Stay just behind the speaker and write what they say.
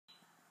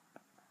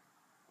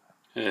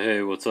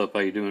Hey, what's up? How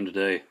you doing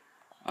today?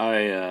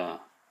 I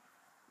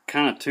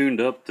kind of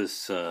tuned up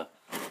this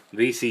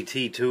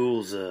VCT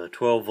Tools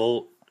 12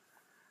 volt.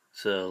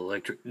 It's an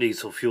electric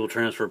diesel fuel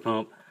transfer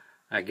pump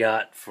I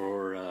got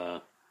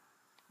for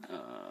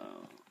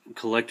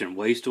collecting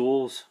waste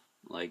oils.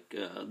 Like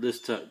bought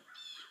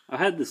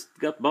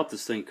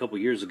this thing a couple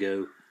years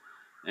ago,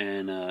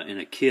 and in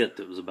a kit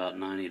that was about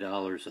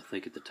 $90, I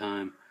think, at the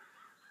time.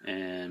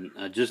 And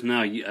I've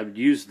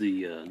used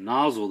the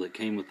nozzle that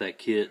came with that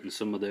kit and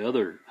some of the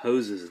other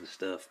hoses and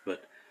stuff,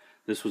 but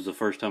this was the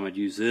first time I'd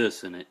used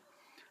this, and I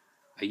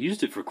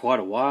used it for quite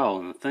a while,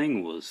 and the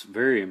thing was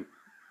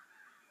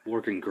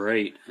working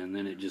great, and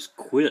then it just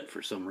quit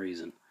for some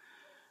reason.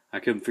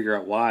 I couldn't figure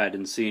out why. I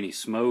didn't see any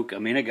smoke. I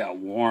mean, it got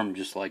warm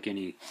just like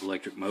any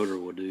electric motor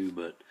would do,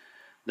 but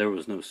there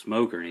was no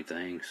smoke or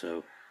anything,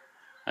 so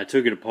I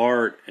took it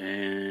apart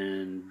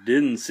and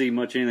didn't see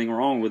much anything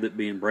wrong with it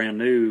being brand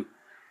new.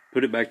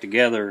 Put it back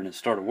together and it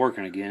started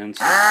working again.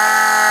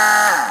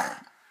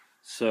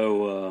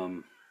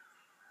 So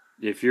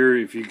if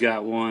you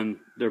got one,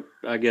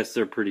 I guess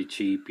they're pretty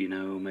cheap,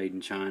 made in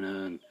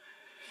China, and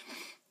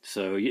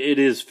so it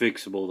is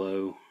fixable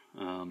though.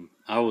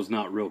 I was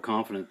not real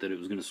confident that it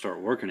was going to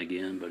start working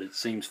again, but it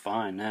seems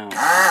fine now.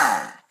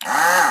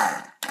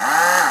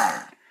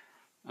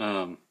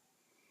 The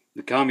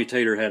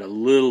commutator had a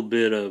little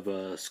bit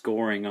of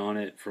scoring on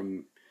it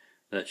from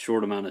that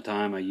short amount of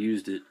time I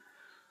used it.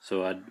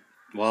 So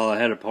while I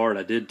had it apart,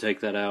 I did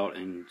take that out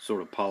and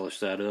sort of polish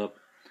that up.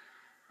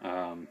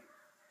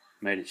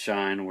 Made it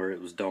shine where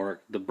it was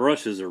dark. The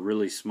brushes are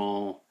really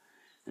small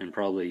and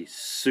probably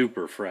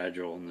super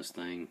fragile in this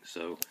thing.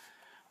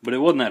 But it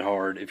wasn't that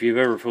hard. If you've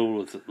ever fooled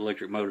with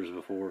electric motors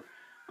before,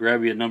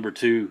 grab you a number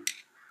 2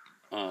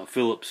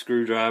 Phillips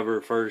screwdriver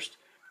first,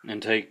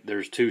 and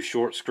there's 2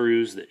 short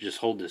screws that just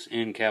hold this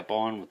end cap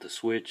on with the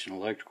switch and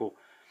electrical,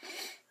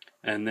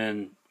 and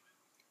then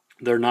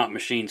they're not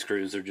machine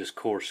screws, they're just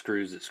coarse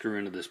screws that screw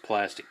into this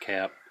plastic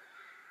cap.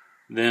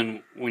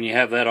 Then when you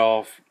have that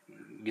off,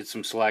 get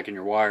some slack in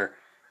your wire,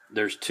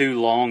 there's 2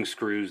 long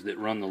screws that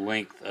run the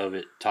length of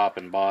it, top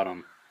and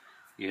bottom.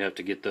 You have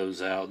to get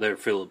those out. They're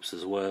Phillips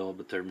as well,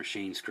 but they're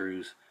machine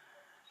screws.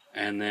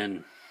 And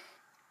then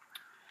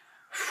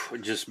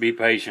just be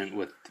patient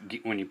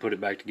when you put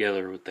it back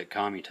together with that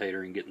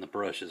commutator and getting the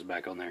brushes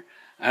back on there.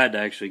 I had to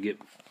actually get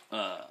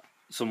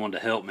someone to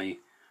help me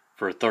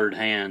for a third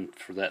hand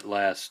for that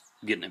last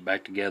getting it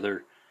back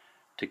together,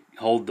 to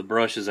hold the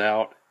brushes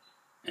out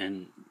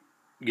and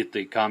get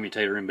the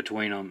commutator in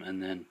between them,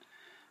 and then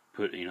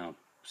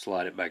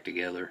slide it back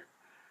together.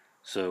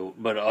 So,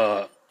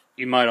 but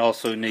you might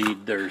also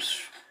need, there's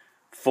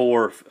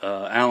 4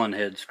 Allen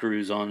head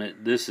screws on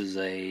it. This is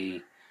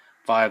a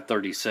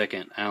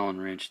 5/32 Allen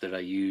wrench that I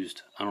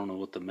used. I don't know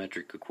what the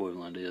metric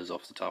equivalent is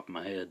off the top of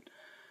my head,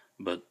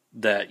 but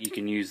that you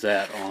can use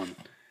that on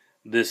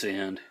this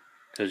end,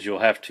 because you'll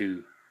have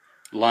to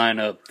line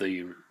up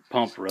the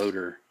pump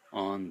rotor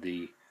on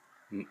the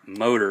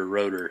motor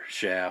rotor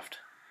shaft,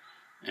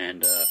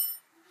 and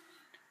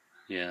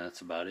yeah,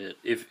 that's about it.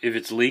 If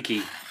it's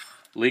leaking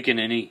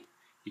any,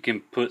 you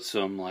can put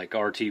some like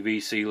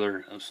RTV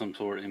sealer of some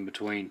sort in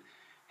between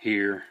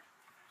here,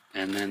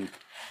 and then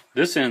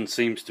this end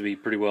seems to be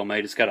pretty well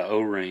made. It's got an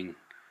O-ring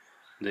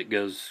that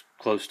goes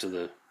close to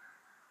the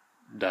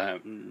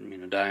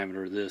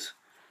diameter of this,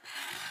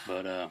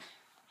 but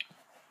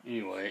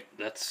anyway,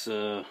 that's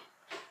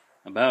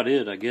about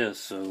it, I guess.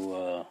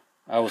 So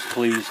I was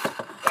pleased.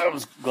 I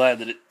was glad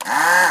that it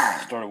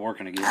started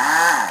working again.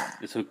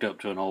 It's hooked up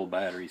to an old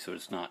battery, so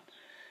it's not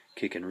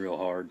kicking real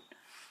hard.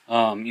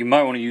 You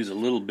might want to use a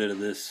little bit of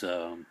this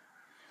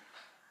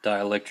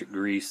dielectric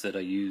grease that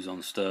I use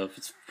on stuff.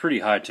 It's pretty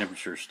high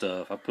temperature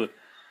stuff. I put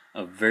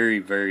a very,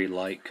 very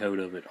light coat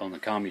of it on the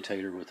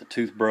commutator with a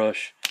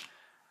toothbrush,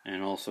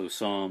 and also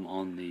some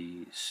on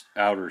the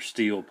outer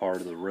steel part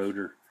of the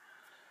rotor.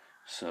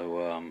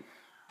 So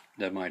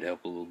that might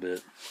help a little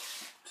bit.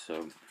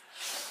 So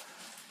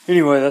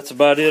anyway, that's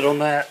about it on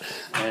that,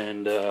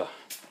 and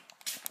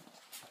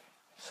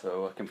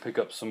so I can pick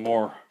up some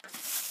more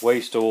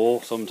waste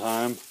oil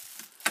sometime.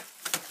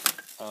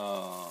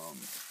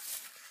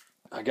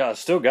 I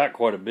still got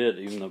quite a bit,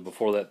 even though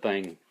before that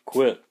thing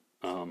quit.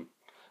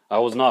 I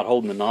was not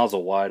holding the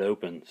nozzle wide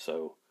open,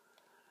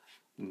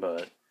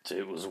 but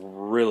it was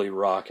really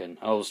rocking.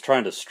 I was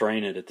trying to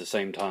strain it at the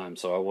same time,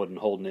 so I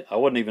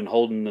wasn't even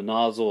holding the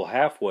nozzle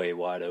halfway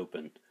wide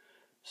open.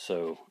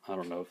 So I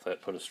don't know if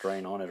that put a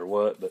strain on it or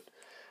what, but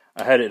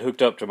I had it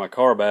hooked up to my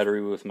car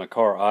battery with my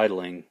car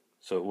idling,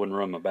 so it wouldn't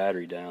run my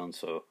battery down.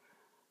 So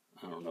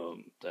I don't know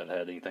if that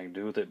had anything to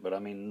do with it, but I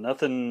mean,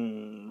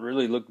 nothing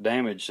really looked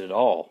damaged at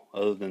all,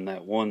 other than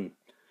that one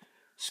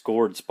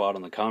scored spot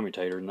on the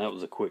commutator, and that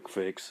was a quick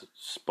fix.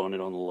 Spun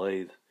it on the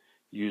lathe,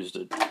 used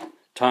a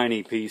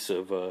tiny piece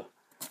of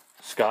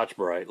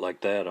Scotch-Brite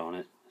like that on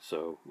it.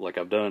 So, like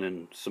I've done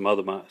in some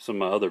of my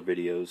other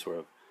videos where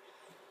I've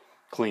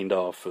cleaned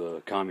off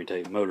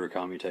motor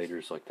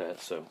commutators like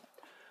that. So,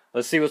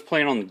 let's see what's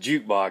playing on the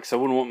jukebox. I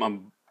wouldn't want my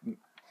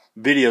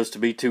videos to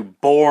be too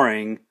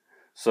boring,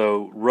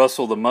 so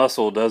Russell the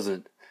Muscle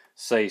doesn't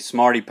say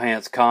Smarty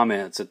Pants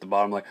comments at the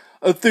bottom like,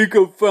 I think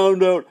I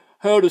found out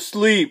how to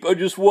sleep. I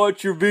just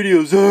watch your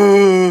videos.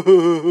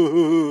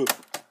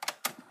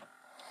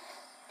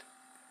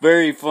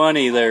 Very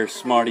funny there,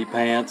 Smarty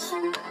Pants.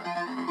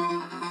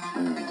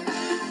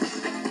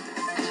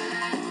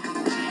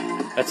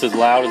 That's as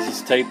loud as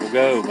this tape will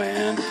go,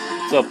 man.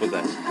 What's up with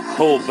that?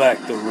 Hold back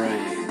the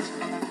rain.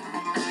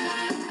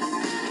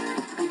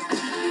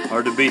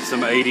 Hard to beat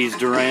some 80s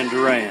Duran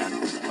Duran.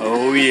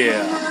 Oh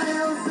yeah.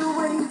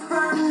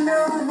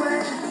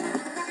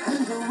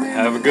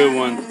 Have a good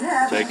one.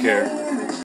 Take care.